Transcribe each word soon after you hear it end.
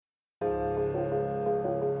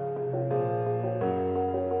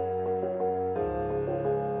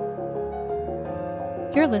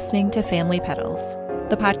You're listening to Family Petals,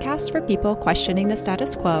 the podcast for people questioning the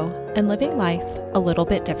status quo and living life a little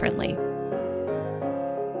bit differently.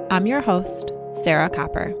 I'm your host, Sarah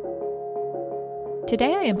Copper.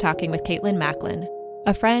 Today I am talking with Caitlin Macklin,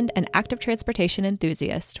 a friend and active transportation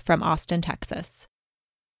enthusiast from Austin, Texas.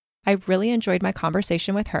 I really enjoyed my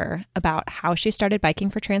conversation with her about how she started biking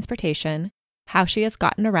for transportation, how she has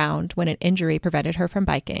gotten around when an injury prevented her from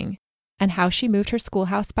biking, and how she moved her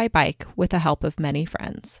schoolhouse by bike with the help of many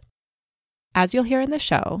friends. As you'll hear in the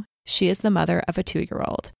show, she is the mother of a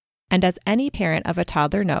 2-year-old, and as any parent of a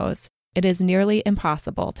toddler knows, it is nearly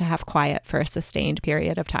impossible to have quiet for a sustained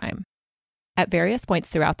period of time. At various points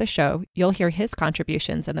throughout the show, you'll hear his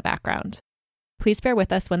contributions in the background. Please bear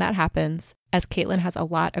with us when that happens, as Caitlin has a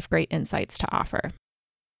lot of great insights to offer.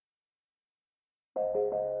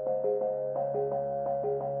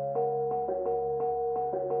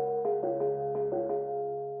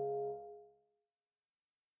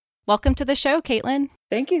 Welcome to the show, Caitlin.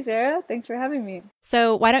 Thank you, Sarah. Thanks for having me.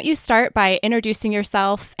 So why don't you start by introducing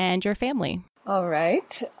yourself and your family? All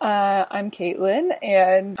right. I'm Caitlin,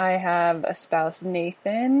 and I have a spouse,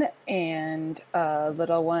 Nathan, and a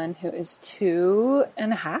little one who is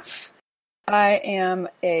 2.5. I am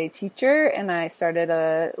a teacher, and I started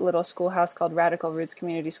a little schoolhouse called Radical Roots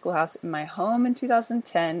Community Schoolhouse in my home in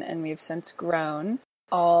 2010, and we've since grown,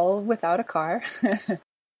 all without a car.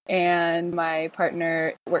 And my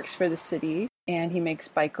partner works for the city, and he makes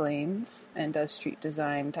bike lanes and does street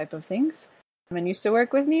design type of things. And used to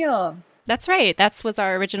work with Neil. That's right. That was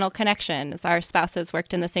our original connection. Our spouses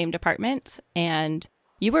worked in the same department, and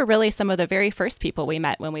you were really some of the very first people we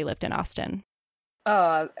met when we lived in Austin.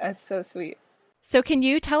 Oh, that's so sweet. So can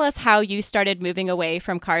you tell us how you started moving away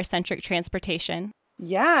from car-centric transportation?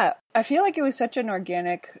 Yeah, I feel like it was such an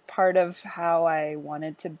organic part of how I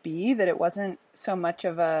wanted to be that it wasn't so much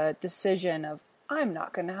of a decision of, I'm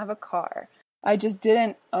not going to have a car. I just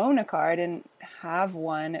didn't own a car. I didn't have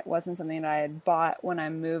one. It wasn't something that I had bought when I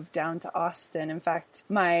moved down to Austin. In fact,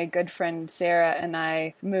 my good friend Sarah and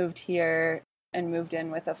I moved here and moved in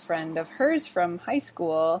with a friend of hers from high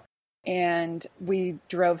school. And we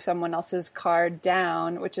drove someone else's car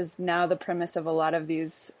down, which is now the premise of a lot of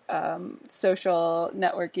these social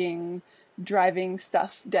networking, driving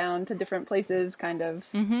stuff down to different places, kind of,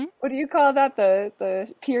 What do you call that?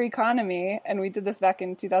 The peer economy. And we did this back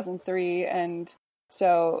in 2003. And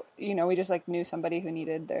so, we just knew somebody who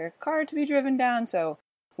needed their car to be driven down. So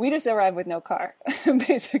we just arrived with no car,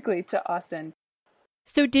 basically, to Austin.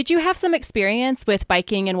 So did you have some experience with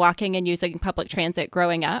biking and walking and using public transit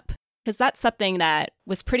growing up? Because that's something that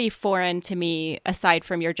was pretty foreign to me, aside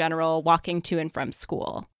from your general walking to and from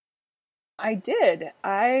school. I did.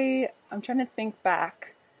 I'm trying to think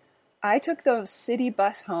back. I took the city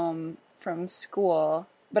bus home from school,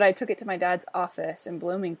 but I took it to my dad's office in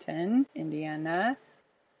Bloomington, Indiana.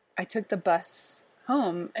 I took the bus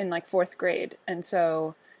home in 4th grade. And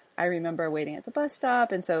so I remember waiting at the bus stop.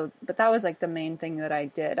 But that was the main thing that I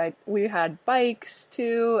did. We had bikes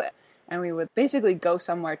too. And we would basically go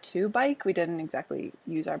somewhere to bike. We didn't exactly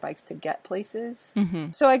use our bikes to get places.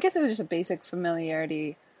 So I guess it was just a basic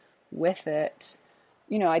familiarity with it.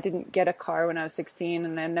 I didn't get a car when I was 16,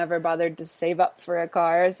 and I never bothered to save up for a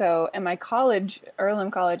car. And my college,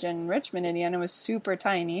 Earlham College in Richmond, Indiana, was super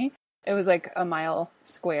tiny. It was a mile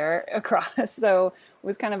square across. So it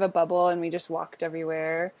was kind of a bubble, and we just walked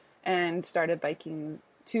everywhere and started biking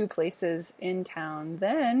to places in town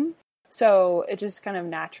then. So it just kind of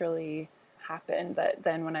naturally happened that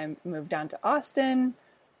then when I moved down to Austin,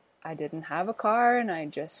 I didn't have a car, and I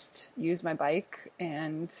just used my bike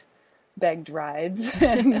and begged rides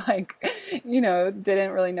and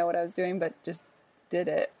didn't really know what I was doing, but just did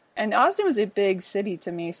it. And Austin was a big city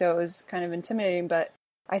to me, so it was kind of intimidating, but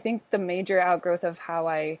I think the major outgrowth of how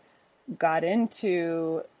I got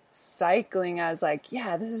into cycling as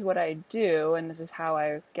this is what I do and this is how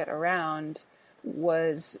I get around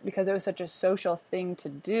was because it was such a social thing to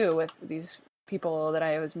do with these people that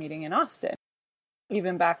I was meeting in Austin.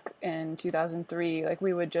 Even back in 2003,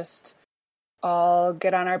 we would just all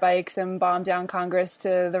get on our bikes and bomb down Congress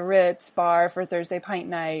to the Ritz bar for Thursday pint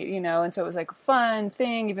night, and so it was a fun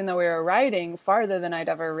thing, even though we were riding farther than I'd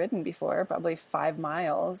ever ridden before, probably 5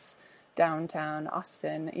 miles downtown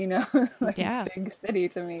Austin, Yeah. Big city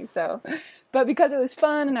to me. So, but because it was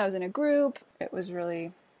fun and I was in a group, it was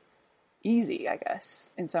really easy, I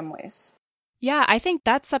guess, in some ways. Yeah, I think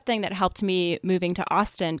that's something that helped me moving to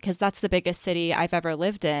Austin, because that's the biggest city I've ever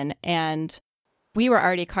lived in. And we were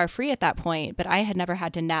already car free at that point, but I had never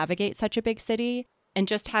had to navigate such a big city. And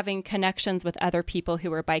just having connections with other people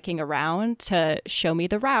who were biking around to show me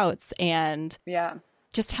the routes and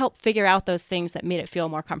just help figure out those things that made it feel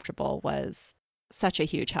more comfortable was such a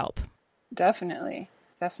huge help. Definitely.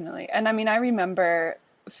 Definitely. And I mean, I remember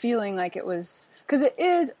feeling like it was, because it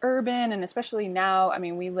is urban, and especially now, I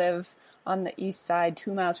mean, we live on the east side,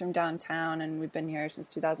 2 miles from downtown, and we've been here since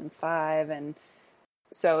 2005. And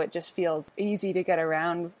so it just feels easy to get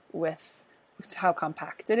around with how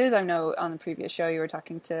compact it is. I know on the previous show you were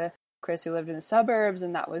talking to Chris, who lived in the suburbs,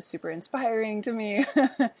 and that was super inspiring to me.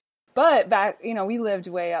 But back, we lived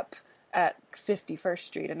way up at 51st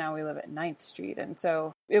Street, and now we live at 9th Street. And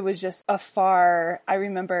so it was just I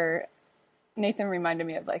remember Nathan reminded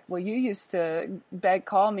me of like, well, you used to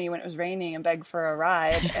call me when it was raining and beg for a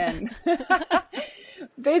ride. And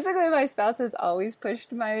basically my spouse has always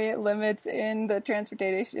pushed my limits in the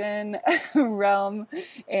transportation realm.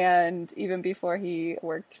 And even before he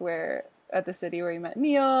worked at the city where he met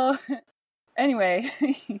Neil. Anyway,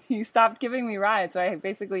 he stopped giving me rides. So I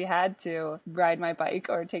basically had to ride my bike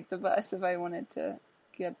or take the bus if I wanted to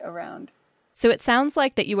get around. So it sounds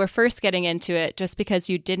like that you were first getting into it just because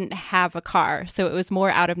you didn't have a car. So it was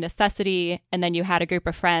more out of necessity. And then you had a group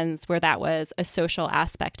of friends where that was a social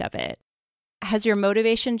aspect of it. Has your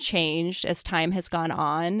motivation changed as time has gone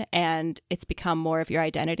on and it's become more of your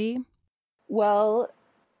identity? Well,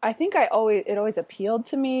 I think it always appealed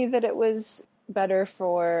to me that it was better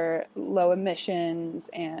for low emissions,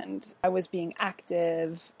 and I was being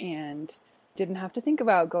active and didn't have to think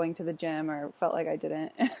about going to the gym, or felt like I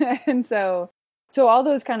didn't. And so all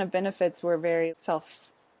those kind of benefits were very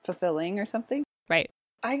self-fulfilling or something. Right.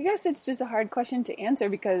 I guess it's just a hard question to answer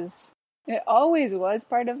because it always was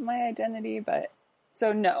part of my identity, but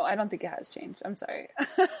so no, I don't think it has changed. I'm sorry.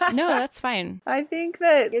 No, that's fine. I think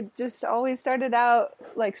that it just always started out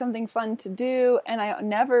like something fun to do, and I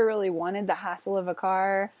never really wanted the hassle of a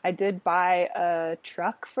car. I did buy a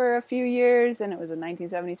truck for a few years, and it was a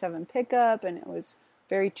 1977 pickup, and it was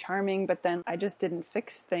very charming, but then I just didn't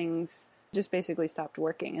fix things, just basically stopped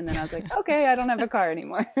working. And then I was like, okay, I don't have a car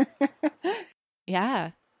anymore.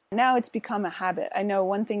 Yeah. Now it's become a habit. I know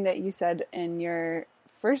one thing that you said in your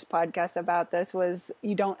first podcast about this was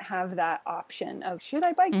you don't have that option of should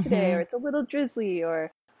I bike today, or it's a little drizzly,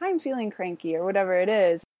 or I'm feeling cranky, or whatever it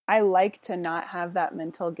is. I like to not have that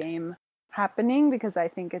mental game happening because I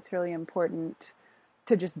think it's really important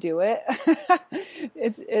to just do it.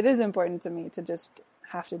 It is important to me to just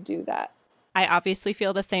have to do that. I obviously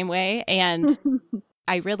feel the same way, and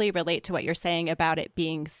I really relate to what you're saying about it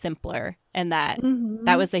being simpler, and that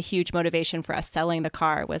that was a huge motivation for us selling the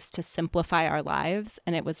car, was to simplify our lives.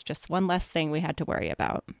 And it was just one less thing we had to worry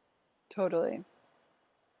about. Totally.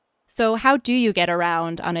 So how do you get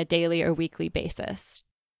around on a daily or weekly basis?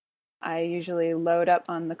 I usually load up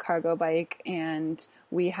on the cargo bike, and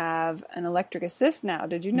we have an electric assist now.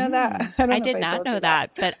 Did you know that? I did not know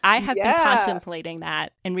that, but I have been contemplating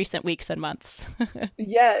that in recent weeks and months.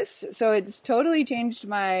 Yes. So it's totally changed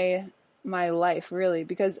my life, really,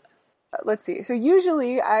 because let's see. So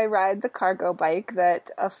usually I ride the cargo bike that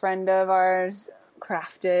a friend of ours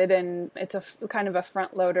crafted, and it's a kind of a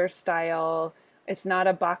front loader style. It's not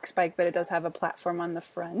a box bike, but it does have a platform on the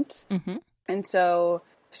front. Mm-hmm. And so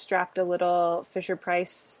strapped a little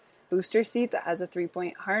Fisher-Price booster seat that has a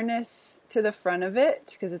 3-point harness to the front of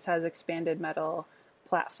it because it has expanded metal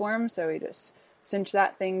platform. So we just cinch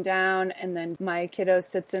that thing down, and then my kiddo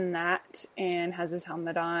sits in that and has his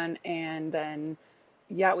helmet on. And then,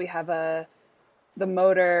 we have the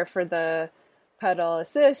motor for the pedal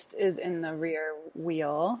assist is in the rear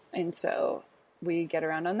wheel. And so we get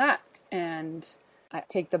around on that, and I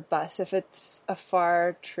take the bus if it's a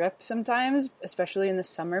far trip sometimes, especially in the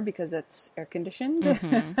summer because it's air conditioned.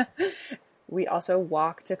 Mm-hmm. We also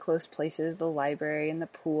walk to close places, the library and the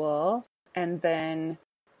pool. And then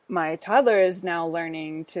my toddler is now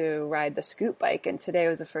learning to ride the scoot bike. And today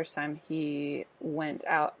was the first time he went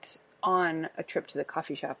out on a trip to the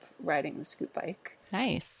coffee shop riding the scoot bike.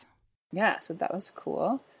 Nice. Yeah, so that was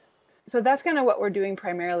cool. So that's kind of what we're doing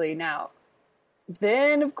primarily now.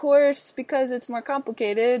 Then, of course, because it's more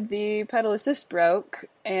complicated, the pedal assist broke,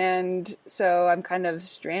 and so I'm kind of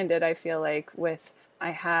stranded, I feel like,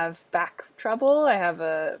 I have back trouble. I have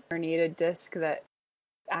a herniated disc that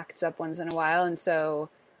acts up once in a while, and so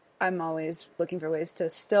I'm always looking for ways to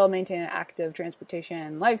still maintain an active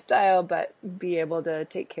transportation lifestyle, but be able to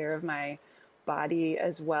take care of my body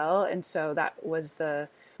as well. And so that was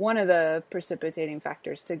one of the precipitating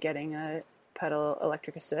factors to getting a pedal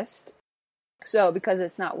electric assist. So because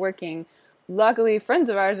it's not working, luckily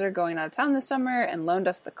friends of ours are going out of town this summer and loaned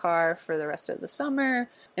us the car for the rest of the summer.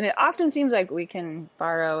 And it often seems like we can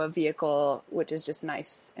borrow a vehicle, which is just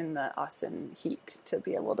nice in the Austin heat to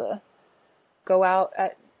be able to go out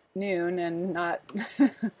at noon and not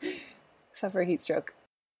suffer heat stroke.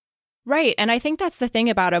 Right. And I think that's the thing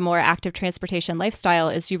about a more active transportation lifestyle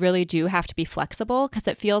is you really do have to be flexible because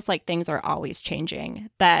it feels like things are always changing.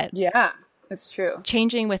 That Yeah, it's true.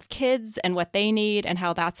 Changing with kids and what they need and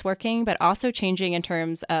how that's working, but also changing in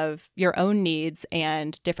terms of your own needs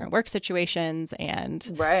and different work situations.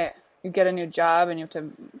 And right. You get a new job and you have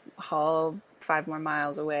to haul 5 more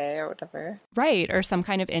miles away or whatever. Right. Or some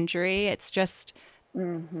kind of injury. It's just,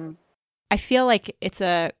 I feel like it's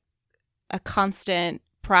a constant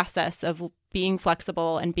process of being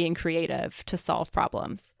flexible and being creative to solve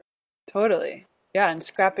problems. Totally. Yeah, and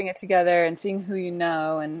scrapping it together and seeing who you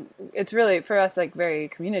know. And it's really, for us, like very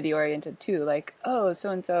community oriented too. Like, oh,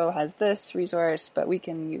 so-and-so has this resource, but we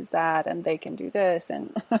can use that and they can do this.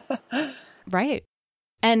 And right.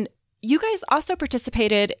 And you guys also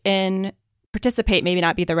participate, maybe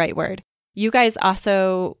not be the right word. You guys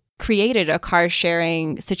also created a car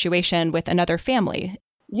sharing situation with another family.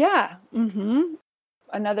 Yeah.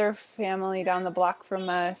 Another family down the block from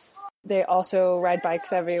us, they also ride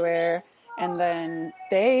bikes everywhere. And then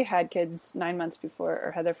they had kids 9 months before,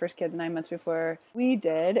 or had their first kid 9 months before we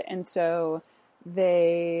did. And so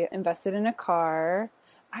they invested in a car.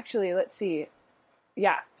 Actually, let's see.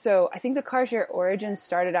 Yeah. So I think the car share origin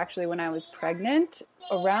started actually when I was pregnant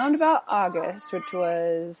around about August, which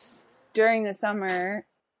was during the summer.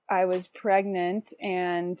 I was pregnant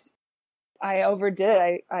and I overdid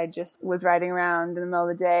it. I just was riding around in the middle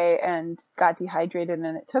of the day and got dehydrated.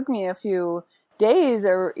 And it took me a few days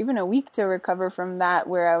or even a week to recover from that,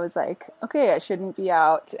 where I was like, okay, I shouldn't be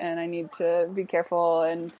out and I need to be careful.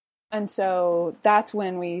 And so that's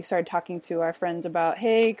when we started talking to our friends about,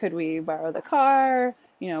 hey, could we borrow the car?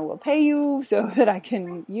 We'll pay you so that I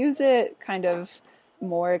can use it kind of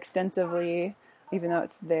more extensively, even though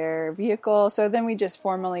it's their vehicle. So then we just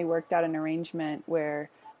formally worked out an arrangement where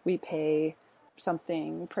we pay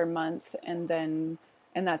something per month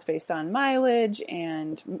and that's based on mileage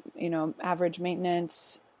and, average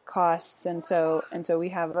maintenance costs. And so we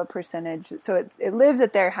have a percentage. So it lives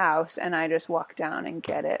at their house and I just walk down and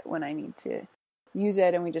get it when I need to use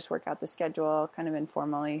it. And we just work out the schedule kind of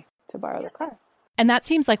informally to borrow the car. And that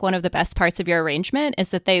seems like one of the best parts of your arrangement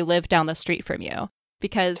is that they live down the street from you.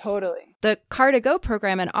 Because totally. The Car2Go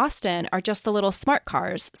program in Austin are just the little smart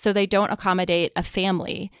cars, so they don't accommodate a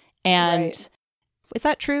family. And right. Is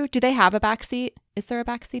that true? Do they have a back seat? Is there a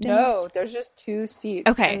back seat in No, this? there's just 2 seats.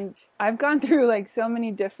 Okay. And I've gone through like so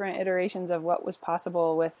many different iterations of what was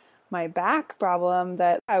possible with my back problem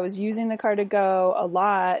that I was using the Car2Go a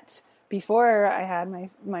lot before I had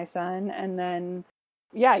my son. And then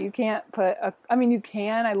yeah, you can't put you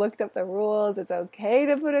can. I looked up the rules. It's okay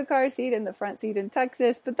to put a car seat in the front seat in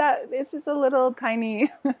Texas, but it's just a little tiny,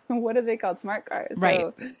 what are they called? Smart cars.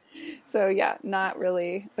 Right. So yeah, not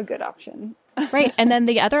really a good option. Right. And then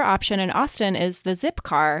the other option in Austin is the Zip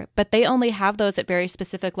car, but they only have those at very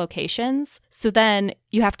specific locations. So then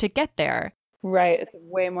you have to get there. Right. It's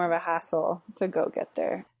way more of a hassle to go get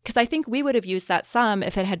there. Because I think we would have used that some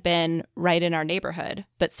if it had been right in our neighborhood.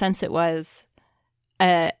 But since it was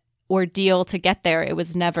a ordeal to get there, it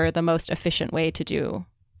was never the most efficient way to do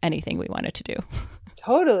anything we wanted to do.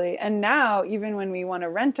 Totally. And now, even when we want to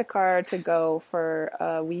rent a car to go for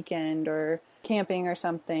a weekend or camping or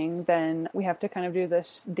something, then we have to kind of do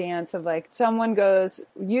this dance of like, someone goes,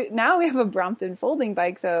 now we have a Brompton folding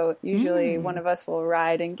bike. So usually one of us will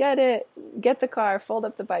ride and get the car, fold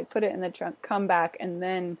up the bike, put it in the trunk, come back, and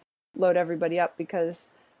then load everybody up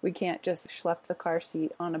because we can't just schlep the car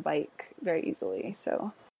seat on a bike very easily.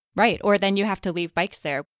 So right. Or then you have to leave bikes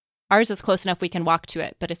there. Ours is close enough we can walk to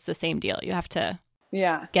it, but it's the same deal. You have to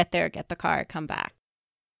get there, get the car, come back.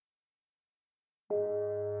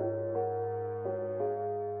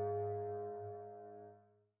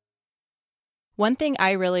 One thing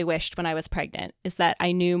I really wished when I was pregnant is that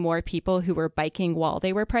I knew more people who were biking while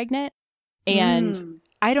they were pregnant. And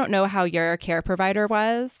I don't know how your care provider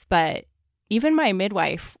was, but even my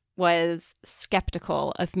midwife was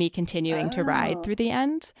skeptical of me continuing to ride through the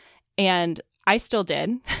end. And I still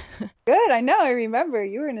did. Good. I know. I remember.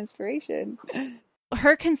 You were an inspiration.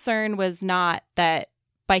 Her concern was not that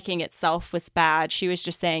biking itself was bad. She was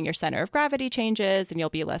just saying your center of gravity changes and you'll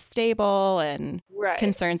be less stable and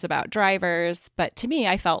concerns about drivers. But to me,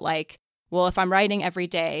 I felt like, well, if I'm riding every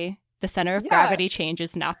day, the center of gravity change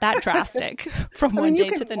is not that drastic from one day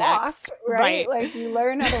to the next. Right? Like you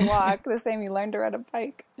learn how to walk the same you learn to ride a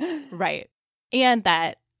bike. Right. And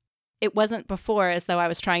that it wasn't before as though I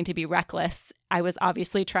was trying to be reckless. I was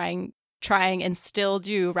obviously trying trying and still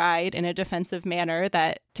do ride in a defensive manner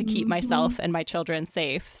that to keep myself and my children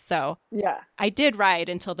safe. So yeah, I did ride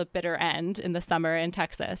until the bitter end in the summer in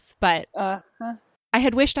Texas, but uh-huh. I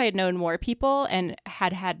had wished I had known more people and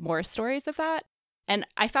had more stories of that. And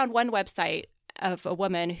I found one website of a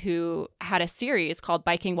woman who had a series called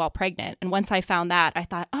Biking While Pregnant. And once I found that, I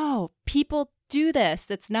thought, oh, people do this.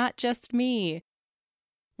 It's not just me.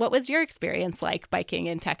 What was your experience like biking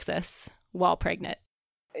in Texas while pregnant?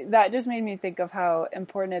 That just made me think of how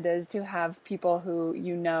important it is to have people who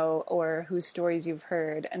you know or whose stories you've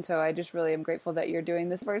heard. And so I just really am grateful that you're doing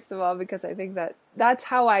this, first of all, because I think that that's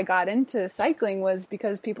how I got into cycling, was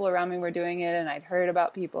because people around me were doing it and I'd heard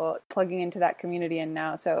about people plugging into that community. And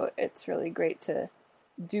now, so it's really great to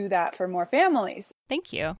do that for more families.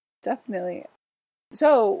 Thank you. Definitely.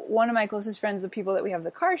 So one of my closest friends, the people that we have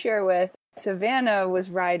the car share with, Savannah, was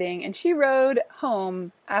riding, and she rode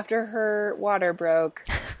home after her water broke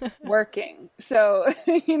working. So,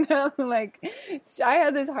 like, I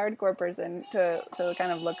had this hardcore person to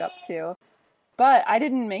kind of look up to. But I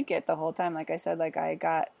didn't make it the whole time. Like I said, like, I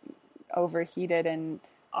got overheated in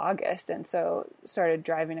August, and so started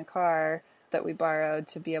driving a car that we borrowed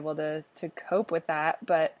to be able to cope with that.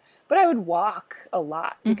 But I would walk a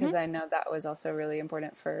lot because I know that was also really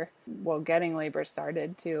important for, getting labor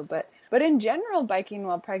started too. But in general, biking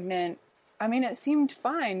while pregnant, I mean, it seemed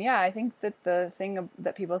fine. Yeah, I think that the thing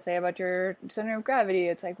that people say about your center of gravity,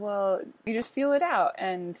 it's like, well, you just feel it out.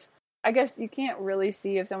 And I guess you can't really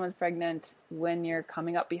see if someone's pregnant when you're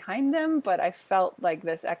coming up behind them, but I felt like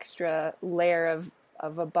this extra layer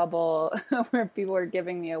of a bubble where people were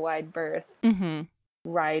giving me a wide berth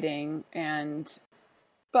riding.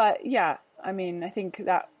 But yeah, I mean, I think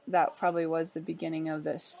that probably was the beginning of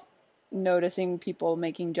this noticing people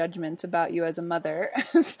making judgments about you as a mother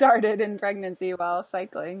started in pregnancy while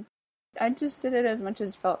cycling. I just did it as much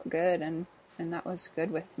as felt good, and that was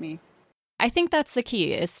good with me. I think that's the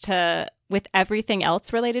key, is to, with everything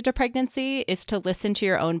else related to pregnancy, is to listen to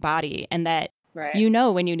your own body, and that you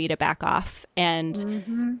know when you need to back off.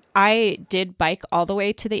 And I did bike all the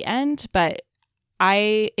way to the end, but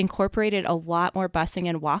I incorporated a lot more busing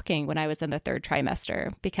and walking when I was in the third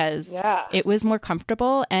trimester because it was more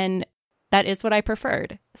comfortable, and that is what I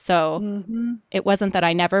preferred. So it wasn't that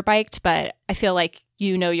I never biked, but I feel like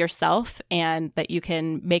you know yourself and that you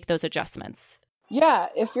can make those adjustments. Yeah,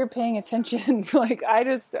 if you're paying attention. Like, I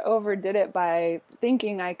just overdid it by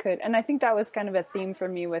thinking I could. And I think that was kind of a theme for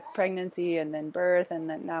me with pregnancy and then birth and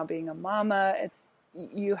then now being a mama.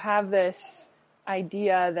 You have this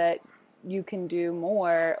idea that you can do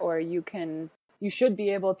more, or you should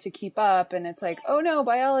be able to keep up. And it's like, oh no,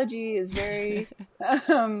 biology is very,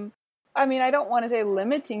 I mean, I don't want to say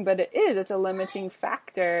limiting, but it's a limiting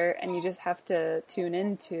factor, and you just have to tune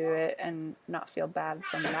into it and not feel bad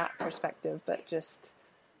from that perspective, but just,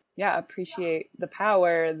 appreciate the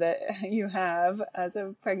power that you have as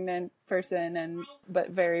a pregnant person,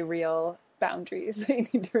 but very real boundaries that you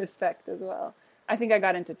need to respect as well. I think I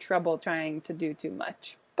got into trouble trying to do too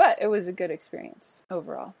much, but it was a good experience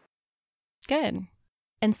overall. Good.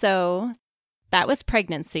 And so that was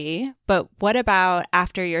pregnancy, but what about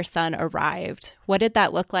after your son arrived? What did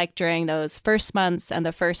that look like during those first months and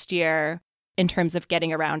the first year in terms of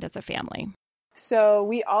getting around as a family? So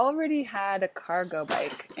we already had a cargo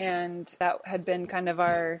bike, and that had been kind of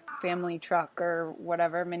our family truck or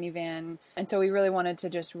whatever, minivan. And so we really wanted to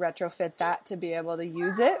just retrofit that to be able to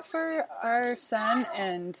use it for our son.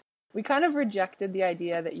 And we kind of rejected the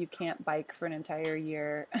idea that you can't bike for an entire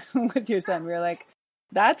year with your son. We were like,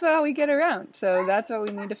 that's how we get around. So that's what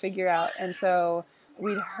we need to figure out. And so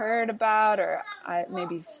we'd heard about, or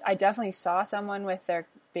I definitely saw someone with their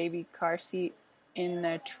baby car seat in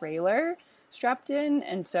the trailer strapped in.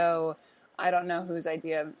 And so I don't know whose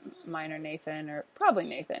idea, mine or Nathan, or probably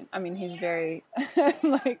Nathan. I mean, he's very,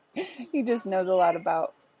 he just knows a lot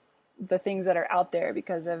about the things that are out there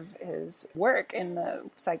because of his work in the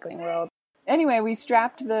cycling world. Anyway, we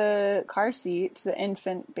strapped the car seat, the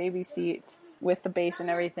infant baby seat, with the base and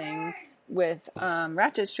everything, with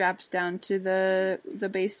ratchet straps down to the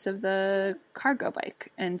base of the cargo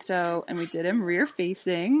bike. And we did him rear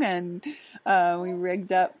facing, and we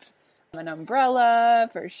rigged up an umbrella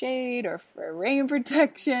for shade or for rain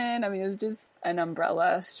protection. I mean, it was just an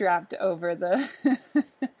umbrella strapped over the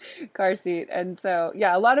car seat. And so,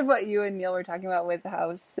 a lot of what you and Neil were talking about with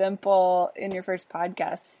how simple in your first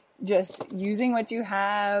podcast, just using what you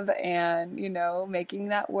have and, making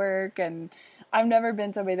that work. And I've never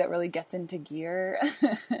been somebody that really gets into gear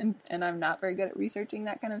and I'm not very good at researching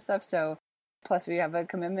that kind of stuff. So plus we have a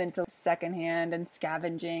commitment to secondhand and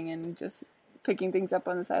scavenging and just picking things up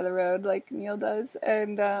on the side of the road like Neil does.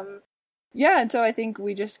 And Yeah, and so I think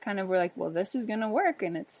we just kind of were like, well, this is going to work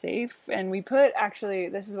and it's safe. And we put, actually,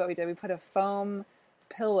 this is what we did. We put a foam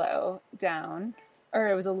pillow down, or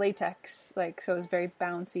it was a latex, like, so it was very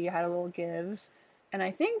bouncy, had a little give. And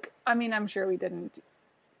I think, I mean, I'm sure we didn't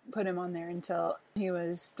put him on there until he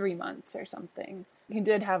was 3 months or something. He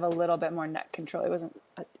did have a little bit more neck control. He wasn't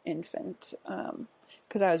an infant,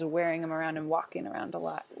 because I was wearing him around and walking around a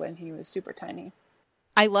lot when he was super tiny.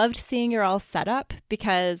 I loved seeing your all setup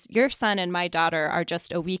because your son and my daughter are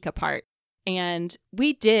just a week apart. And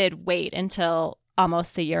we did wait until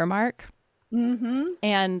almost the year mark. Mm-hmm.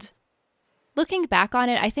 And looking back on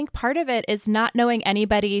it, I think part of it is not knowing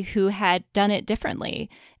anybody who had done it differently.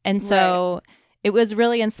 And so it was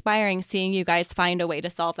really inspiring seeing you guys find a way to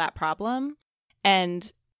solve that problem.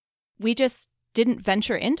 And we just didn't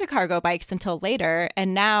venture into cargo bikes until later.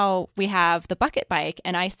 And now we have the bucket bike.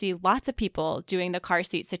 And I see lots of people doing the car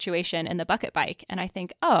seat situation in the bucket bike. And I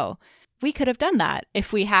think, oh, we could have done that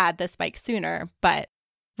if we had this bike sooner. But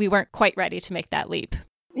we weren't quite ready to make that leap.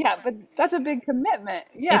 Yeah, but that's a big commitment.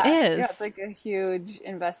 Yeah, it is. Yeah, it's like a huge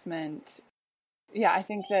investment. Yeah, I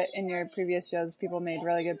think that in your previous shows, people made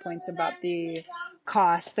really good points about the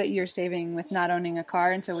cost that you're saving with not owning a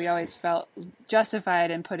car. And so we always felt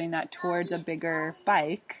justified in putting that towards a bigger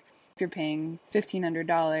bike. If you're paying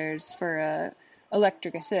 $1,500 for a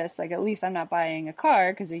electric assist, like at least I'm not buying a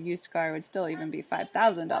car, because a used car would still even be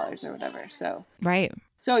 $5,000 or whatever. So right.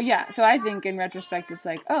 So yeah, so I think in retrospect, it's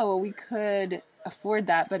like, oh, well, we could afford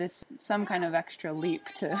that, but it's some kind of extra leap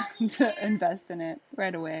to invest in it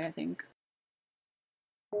right away, I think.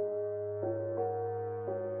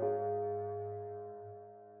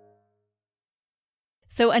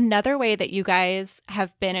 So another way that you guys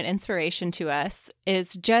have been an inspiration to us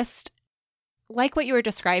is just like what you were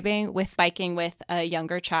describing with biking with a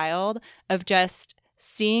younger child, of just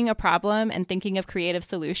seeing a problem and thinking of creative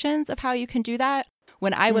solutions of how you can do that.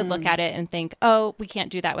 When I would look at it and think, oh, we can't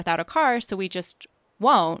do that without a car, so we just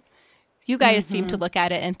won't. You guys seem to look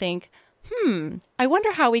at it and think, I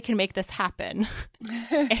wonder how we can make this happen.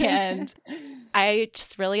 And I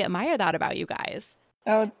just really admire that about you guys.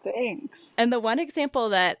 Oh, thanks. And the one example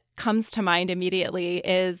that comes to mind immediately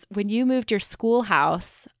is when you moved your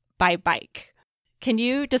schoolhouse by bike. Can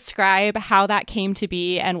you describe how that came to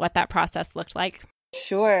be and what that process looked like?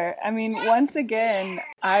 Sure. I mean, once again,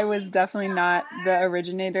 I was definitely not the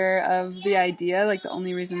originator of the idea. Like, the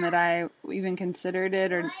only reason that I even considered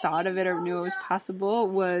it or thought of it or knew it was possible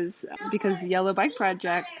was because the Yellow Bike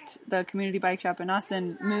Project, the community bike shop in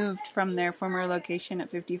Austin, moved from their former location at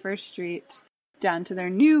 51st Street down to their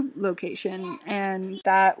new location. And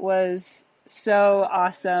that was so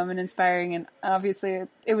awesome and inspiring. And obviously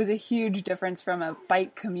it was a huge difference from a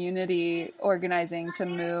bike community organizing to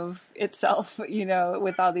move itself, you know,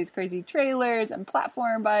 with all these crazy trailers and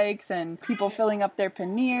platform bikes and people filling up their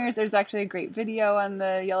panniers. There's actually a great video on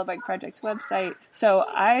the Yellow Bike Project's website. So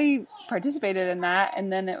I participated in that.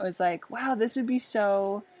 And then it was like, wow, this would be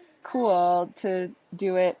so cool to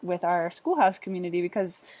do it with our schoolhouse community,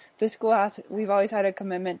 because the schoolhouse, we've always had a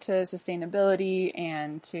commitment to sustainability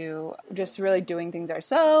and to just really doing things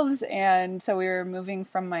ourselves. And so we were moving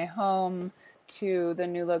from my home to the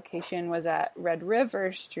new location was at Red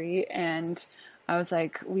River Street. And I was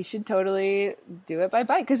like, we should totally do it by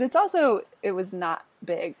bike, because it was not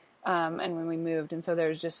big. And when we moved, and so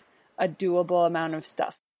there's just a doable amount of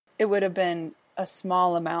stuff. It would have been a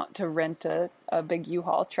small amount to rent a big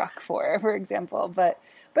U-Haul truck for example, but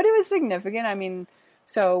it was significant. I mean,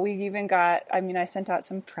 so we even I sent out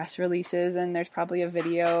some press releases, and there's probably a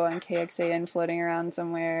video on KXAN floating around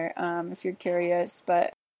somewhere, if you're curious.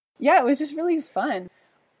 But yeah, it was just really fun.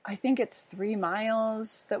 I think it's 3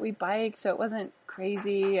 miles that we biked, so it wasn't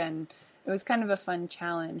crazy, and it was kind of a fun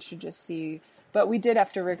challenge to just see. But we did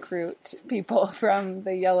have to recruit people from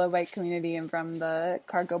the Yellow Bike community and from the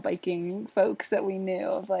cargo biking folks that we knew,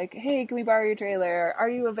 of like, hey, can we borrow your trailer? Are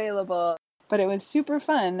you available? But it was super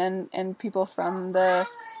fun. And people from the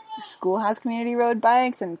schoolhouse community rode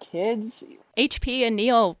bikes, and kids. HP and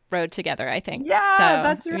Neil rode together, I think. Yeah, so,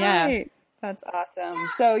 that's right. Yeah. That's awesome.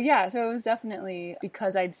 So yeah, so it was definitely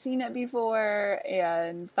because I'd seen it before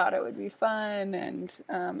and thought it would be fun. And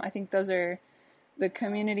I think those are the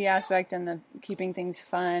community aspect and the keeping things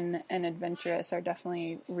fun and adventurous are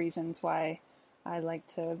definitely reasons why I like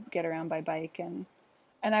to get around by bike. And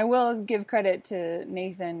I will give credit to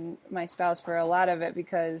Nathan, my spouse, for a lot of it,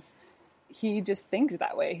 because he just thinks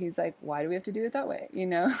that way. He's like, why do we have to do it that way? You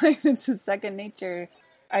know, like, it's just second nature.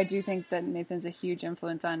 I do think that Nathan's a huge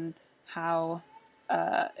influence on how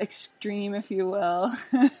extreme, if you will,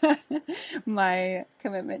 my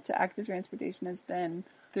commitment to active transportation has been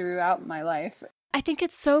throughout my life. I think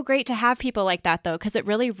it's so great to have people like that, though, because it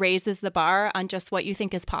really raises the bar on just what you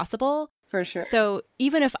think is possible. For sure. So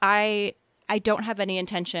even if I don't have any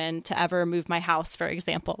intention to ever move my house, for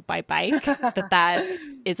example, by bike, that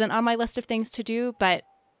isn't on my list of things to do. But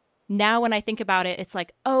now when I think about it, it's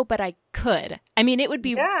like, oh, but I could. I mean, it would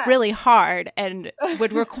be really hard and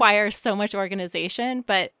would require so much organization,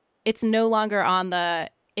 but it's no longer on the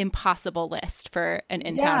impossible list for an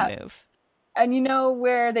in-town move. And you know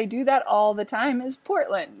where they do that all the time is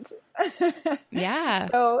Portland. Yeah.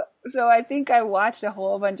 So I think I watched a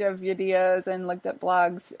whole bunch of videos and looked at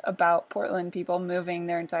blogs about Portland people moving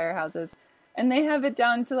their entire houses. And they have it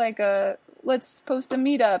down to like let's post a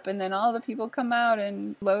meetup, and then all the people come out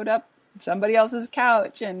and load up somebody else's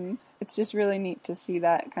couch. And it's just really neat to see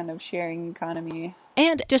that kind of sharing economy.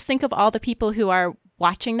 And just think of all the people who are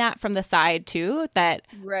watching that from the side too, that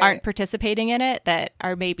aren't participating in it, that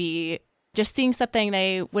are maybe just seeing something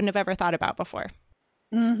they wouldn't have ever thought about before.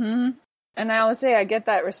 Mm-hmm. And I always say I get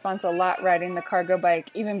that response a lot riding the cargo bike,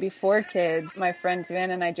 even before kids. My friend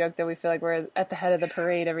Savannah and I joke that we feel like we're at the head of the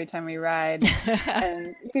parade every time we ride.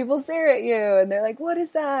 And people stare at you and they're like, what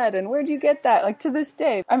is that? And where'd you get that? Like to this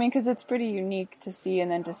day. I mean, because it's pretty unique to see, and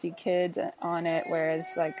then to see kids on it,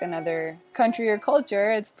 whereas like another country or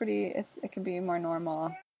culture, it can be more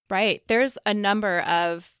normal. Right. There's a number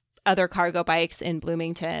of other cargo bikes in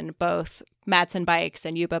Bloomington, both Madsen bikes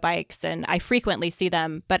and Yuba bikes, and I frequently see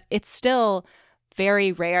them, but it's still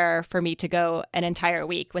very rare for me to go an entire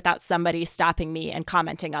week without somebody stopping me and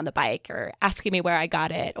commenting on the bike or asking me where I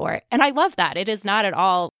got it. And I love that. It is not at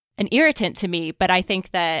all an irritant to me, but I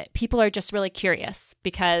think that people are just really curious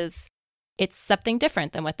because it's something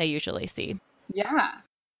different than what they usually see. Yeah.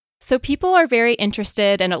 So people are very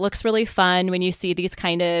interested, and it looks really fun when you see these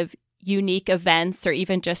kind of unique events, or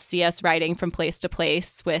even just see us riding from place to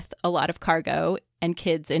place with a lot of cargo and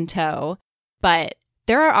kids in tow. But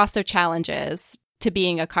there are also challenges to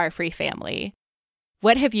being a car-free family.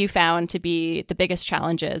 What have you found to be the biggest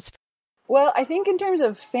challenges? Well, I think in terms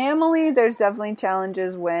of family, there's definitely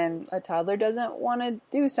challenges when a toddler doesn't want to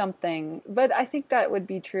do something. But I think that would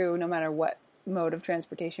be true no matter what mode of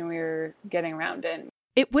transportation we were getting around in.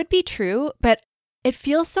 It would be true, but it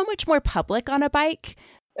feels so much more public on a bike.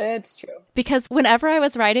 It's true. Because whenever I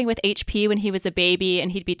was riding with HP when he was a baby,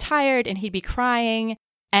 and he'd be tired and he'd be crying,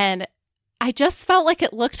 and I just felt like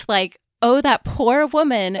it looked like, oh, that poor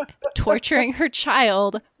woman torturing her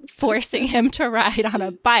child, forcing him to ride on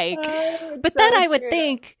a bike. But then I would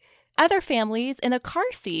think other families in a car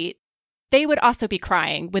seat, they would also be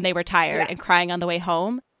crying when they were tired and crying on the way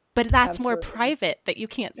home. But that's more private, that you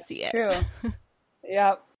can't see it. True.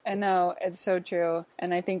 Yep. I know, it's so true.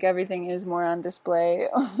 And I think everything is more on display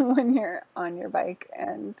when you're on your bike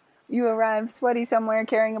and you arrive sweaty somewhere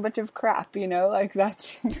carrying a bunch of crap, like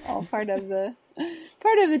that's all part of the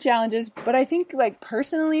challenges. But I think like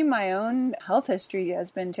personally, my own health history has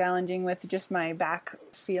been challenging with just my back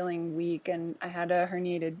feeling weak. And I had a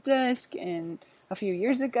herniated disc a few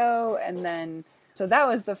years ago. And then, so that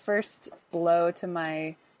was the first blow to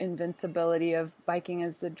my invincibility of biking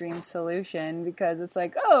as the dream solution, because it's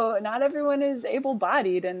like, oh, not everyone is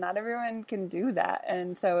able-bodied and not everyone can do that.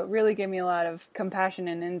 And so it really gave me a lot of compassion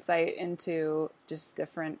and insight into just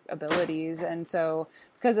different abilities. And so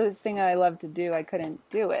because of this thing I love to do, I couldn't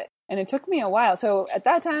do it. And it took me a while. So at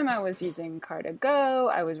that time I was using Car2Go,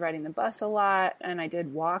 I was riding the bus a lot, and I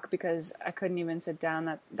did walk because I couldn't even sit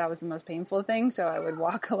down. That was the most painful thing. So I would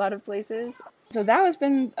walk a lot of places. So that has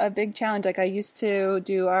been a big challenge. Like I used to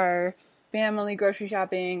do our family grocery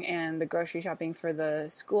shopping and the grocery shopping for the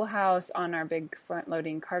schoolhouse on our big front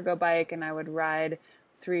loading cargo bike. And I would ride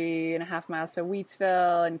 3.5 miles to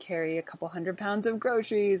Wheatsville and carry a couple 100 pounds of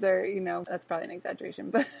groceries, or, that's probably an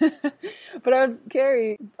exaggeration, but, but I would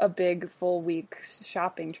carry a big full week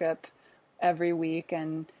shopping trip every week,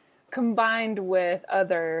 and combined with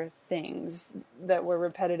other things that were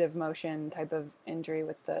repetitive motion type of injury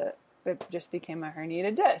it just became a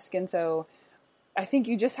herniated disc. And so I think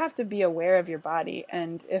you just have to be aware of your body.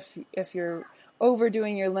 And if you're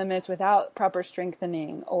overdoing your limits without proper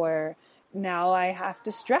strengthening, or now I have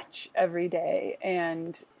to stretch every day,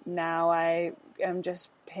 and now I am just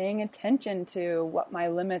paying attention to what my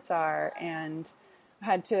limits are, and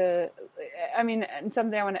and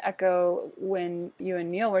something I want to echo when you and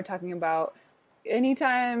Neil were talking about,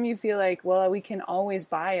 anytime you feel like, well, we can always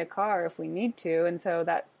buy a car if we need to, and so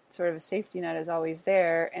that sort of a safety net is always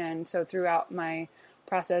there. And so throughout my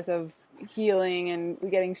process of healing and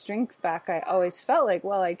getting strength back, I always felt like,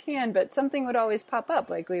 well, I can, but something would always pop up.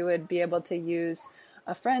 Like we would be able to use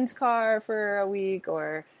a friend's car for a week,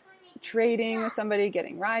 or trading with somebody,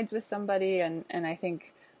 getting rides with somebody. And I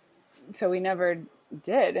think So we never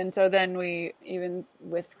did. And so then we, even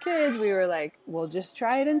with kids, we were like, we'll just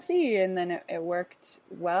try it and see. And then it worked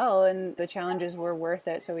well, and the challenges were worth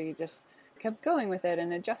it. So we just kept going with it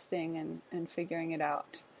and adjusting and figuring it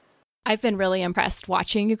out. I've been really impressed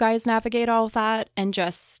watching you guys navigate all of that and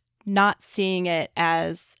just not seeing it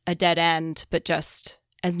as a dead end, but just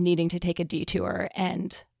as needing to take a detour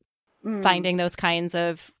and finding those kinds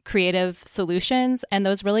of creative solutions and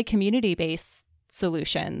those really community-based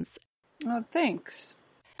solutions. Oh, thanks.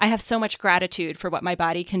 I have so much gratitude for what my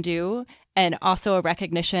body can do, and also a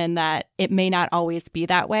recognition that it may not always be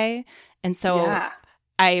that way. And so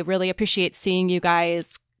I really appreciate seeing you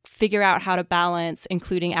guys figure out how to balance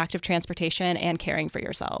including active transportation and caring for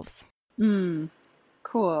yourselves.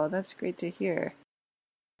 Cool. That's great to hear.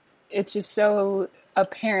 It's just so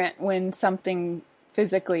apparent when something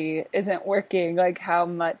physically isn't working, like how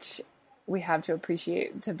much we have to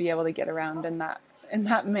appreciate to be able to get around in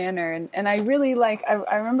that manner. And I really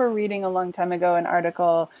I remember reading a long time ago an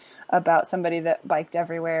article about somebody that biked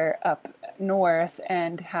everywhere up north,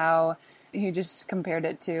 and how he just compared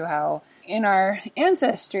it to how in our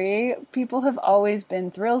ancestry, people have always been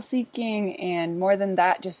thrill seeking, and more than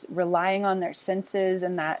that, just relying on their senses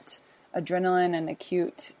and that adrenaline and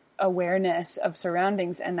acute awareness of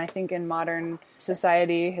surroundings. And I think in modern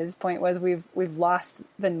society, his point was we've lost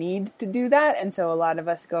the need to do that. And so a lot of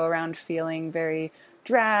us go around feeling very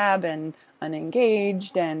drab and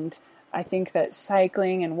unengaged. And I think that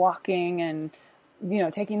cycling and walking and,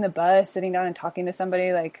 taking the bus, sitting down and talking to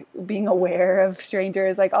somebody, like being aware of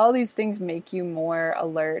strangers, like all these things make you more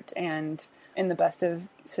alert. And in the best of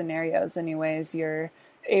scenarios anyways, you're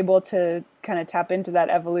able to kind of tap into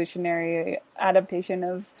that evolutionary adaptation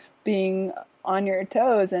of being on your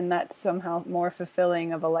toes, and that's somehow more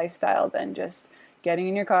fulfilling of a lifestyle than just getting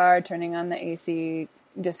in your car, turning on the AC,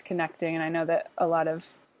 disconnecting. And I know that a lot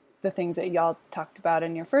of the things that y'all talked about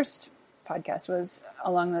in your first podcast was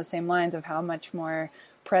along those same lines of how much more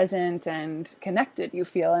present and connected you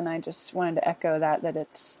feel. And I just wanted to echo that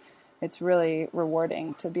it's really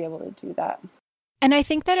rewarding to be able to do that. And I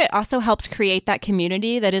think that it also helps create that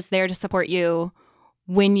community that is there to support you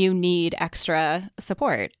when you need extra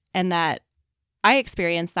support. And that I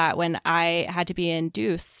experienced that when I had to be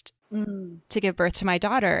induced to give birth to my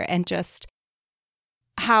daughter, and just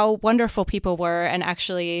how wonderful people were. And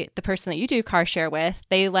actually, the person that you do car share with,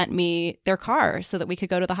 they lent me their car so that we could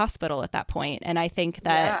go to the hospital at that point. And I think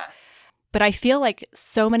that, but I feel like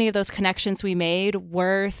so many of those connections we made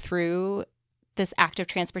were through this active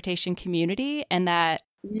transportation community. And that,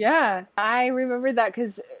 I remember that,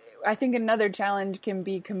 because I think another challenge can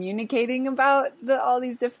be communicating about all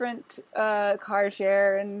these different car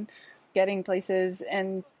share and getting places.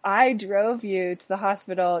 And I drove you to the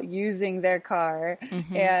hospital using their car,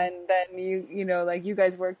 and then you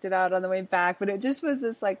guys worked it out on the way back. But it just was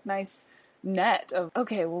this like nice net of,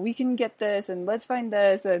 okay, well, we can get this, and let's find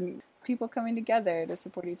this, and people coming together to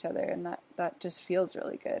support each other, and that just feels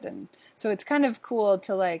really good. And so it's kind of cool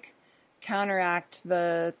to like counteract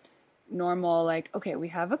the normal, like, okay, we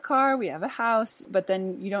have a car, we have a house, but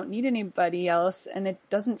then you don't need anybody else, and it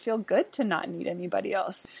doesn't feel good to not need anybody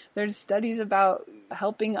else. There's studies about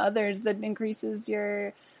helping others that increases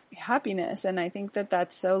your happiness, and I think that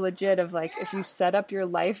that's so legit of like, if you set up your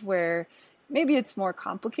life where maybe it's more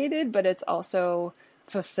complicated, but it's also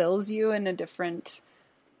fulfills you in a different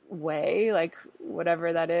way, like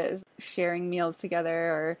whatever that is, sharing meals together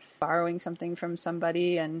or borrowing something from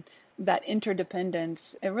somebody, and that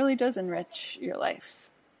interdependence, it really does enrich your life.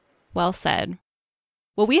 Well said.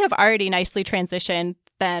 Well, we have already nicely transitioned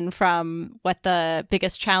then from what the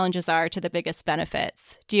biggest challenges are to the biggest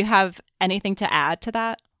benefits. Do you have anything to add to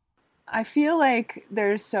that? I feel like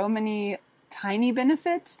there's so many tiny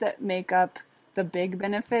benefits that make up the big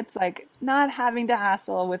benefits, like not having to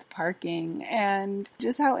hassle with parking, and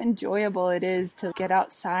just how enjoyable it is to get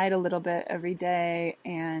outside a little bit every day,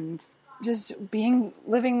 and just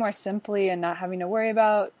living more simply and not having to worry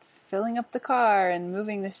about filling up the car and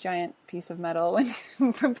moving this giant piece of metal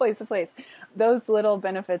from place to place. Those little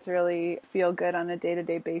benefits really feel good on a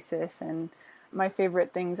day-to-day basis. And my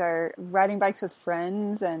favorite things are riding bikes with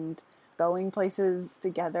friends and going places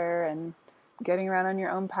together, and getting around on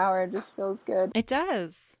your own power just feels good. It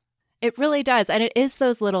does. It really does. And it is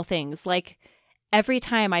those little things. Like every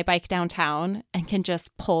time I bike downtown and can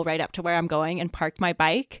just pull right up to where I'm going and park my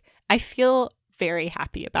bike, I feel very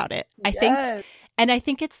happy about it. I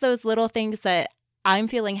think it's those little things that I'm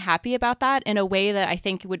feeling happy about that in a way that I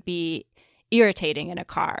think would be irritating in a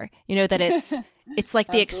car. That it's like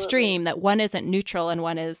the extreme, that one isn't neutral and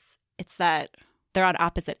one is, it's that they're on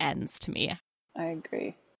opposite ends to me. I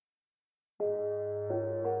agree.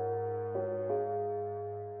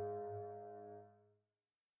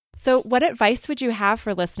 So what advice would you have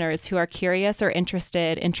for listeners who are curious or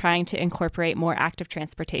interested in trying to incorporate more active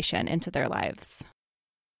transportation into their lives?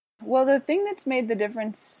 Well, the thing that's made the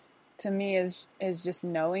difference to me is just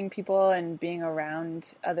knowing people and being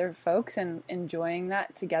around other folks and enjoying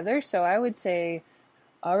that together. So I would say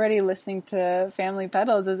already listening to Family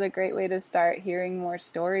Pedals is a great way to start hearing more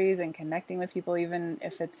stories and connecting with people, even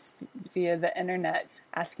if it's via the internet,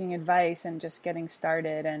 asking advice and just getting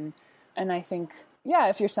started. And I think, yeah,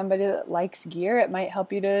 if you're somebody that likes gear, it might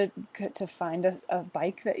help you to find a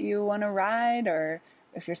bike that you want to ride. Or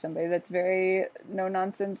if you're somebody that's very no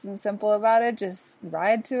nonsense and simple about it, just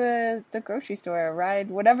ride to the grocery store,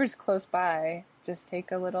 ride whatever's close by. Just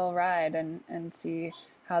take a little ride and see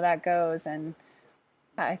how that goes. And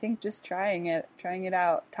I think just trying it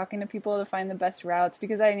out, talking to people to find the best routes,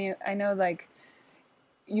 because I know like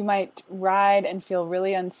you might ride and feel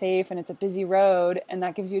really unsafe and it's a busy road, and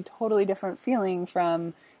that gives you a totally different feeling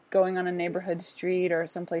from going on a neighborhood street or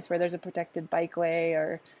someplace where there's a protected bikeway.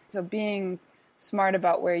 Or so being smart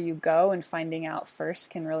about where you go and finding out first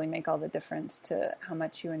can really make all the difference to how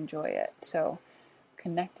much you enjoy it. So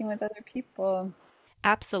connecting with other people.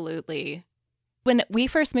 Absolutely. When we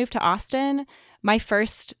first moved to Austin, my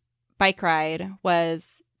first bike ride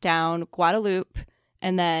was down Guadalupe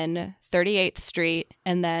and then 38th Street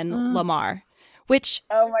and then Lamar, which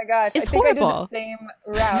oh my gosh, is I think horrible. I did the same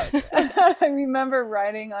route. I remember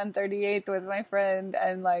riding on 38th with my friend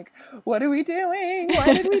and like, what are we doing?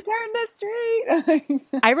 Why did we turn the street?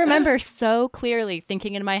 I remember so clearly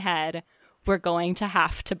thinking in my head, we're going to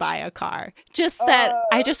have to buy a car. Just that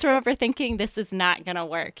I just remember thinking this is not going to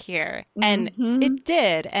work here. And it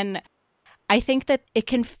did. And I think that it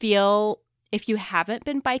can feel, if you haven't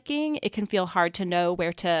been biking, it can feel hard to know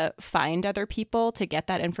where to find other people to get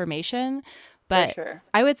that information. But sure.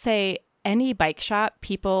 I would say any bike shop,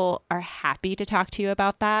 people are happy to talk to you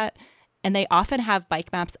about that. And they often have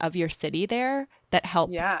bike maps of your city there that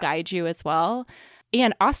help guide you as well.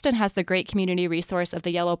 And Austin has the great community resource of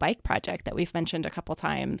the Yellow Bike Project that we've mentioned a couple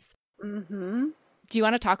times. Mm-hmm. Do you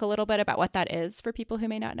want to talk a little bit about what that is for people who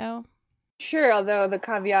may not know? Sure, although the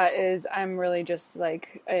caveat is I'm really just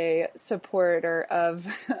like a supporter of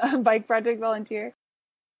a bike project volunteer.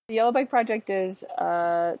 The Yellow Bike Project is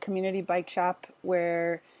a community bike shop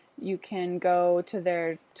where you can go to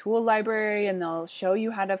their tool library and they'll show you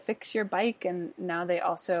how to fix your bike. And now they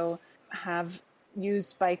also have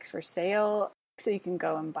used bikes for sale. So you can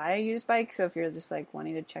go and buy a used bike. So if you're just like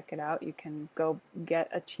wanting to check it out, you can go get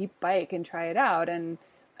a cheap bike and try it out. And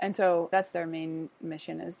so that's their main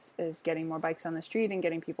mission is getting more bikes on the street and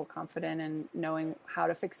getting people confident and knowing how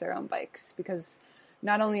to fix their own bikes. Because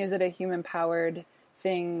not only is it a human-powered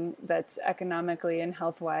thing that's economically and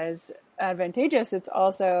health-wise advantageous, it's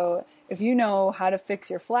also, if you know how to fix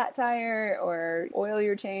your flat tire or oil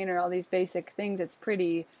your chain or all these basic things, it's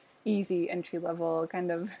pretty easy entry-level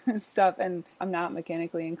kind of stuff. And I'm not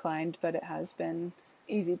mechanically inclined, but it has been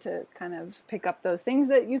easy to kind of pick up those things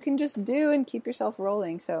that you can just do and keep yourself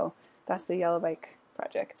rolling. So that's the Yellow Bike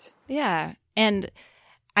Project. Yeah. And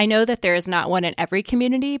I know that there is not one in every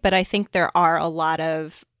community, but I think there are a lot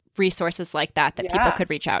of resources like that people could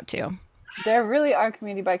reach out to. There really are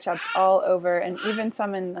community bike shops all over, and even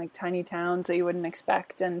some in like tiny towns that you wouldn't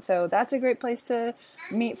expect. And so that's a great place to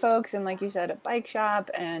meet folks. And like you said, a bike shop,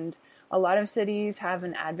 and a lot of cities have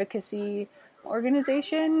an advocacy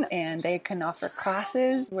organization, and they can offer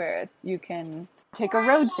classes where you can take a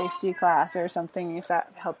road safety class or something if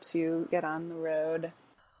that helps you get on the road.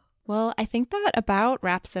 Well, I think that about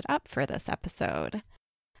wraps it up for this episode.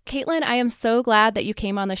 Caitlin, I am so glad that you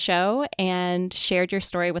came on the show and shared your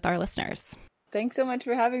story with our listeners. Thanks so much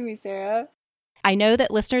for having me, Sarah. I know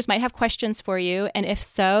that listeners might have questions for you, and if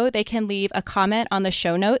so, they can leave a comment on the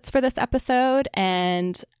show notes for this episode,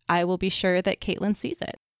 and I will be sure that Caitlin sees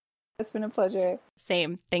it. It's been a pleasure.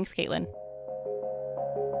 Same. Thanks, Caitlin.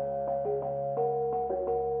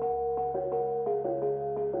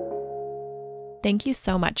 Thank you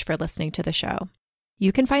so much for listening to the show.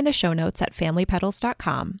 You can find the show notes at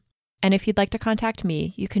familypedals.com. And if you'd like to contact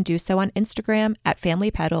me, you can do so on Instagram at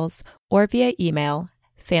familypedals or via email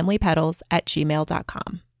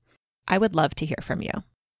familypedals@gmail.com. I would love to hear from you.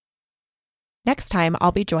 Next time,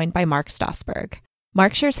 I'll be joined by Mark Stossberg.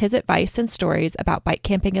 Mark shares his advice and stories about bike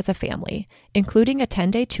camping as a family, including a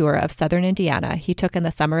 10-day tour of southern Indiana he took in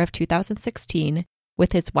the summer of 2016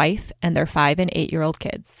 with his wife and their 5- and 8-year-old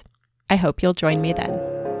kids. I hope you'll join me then.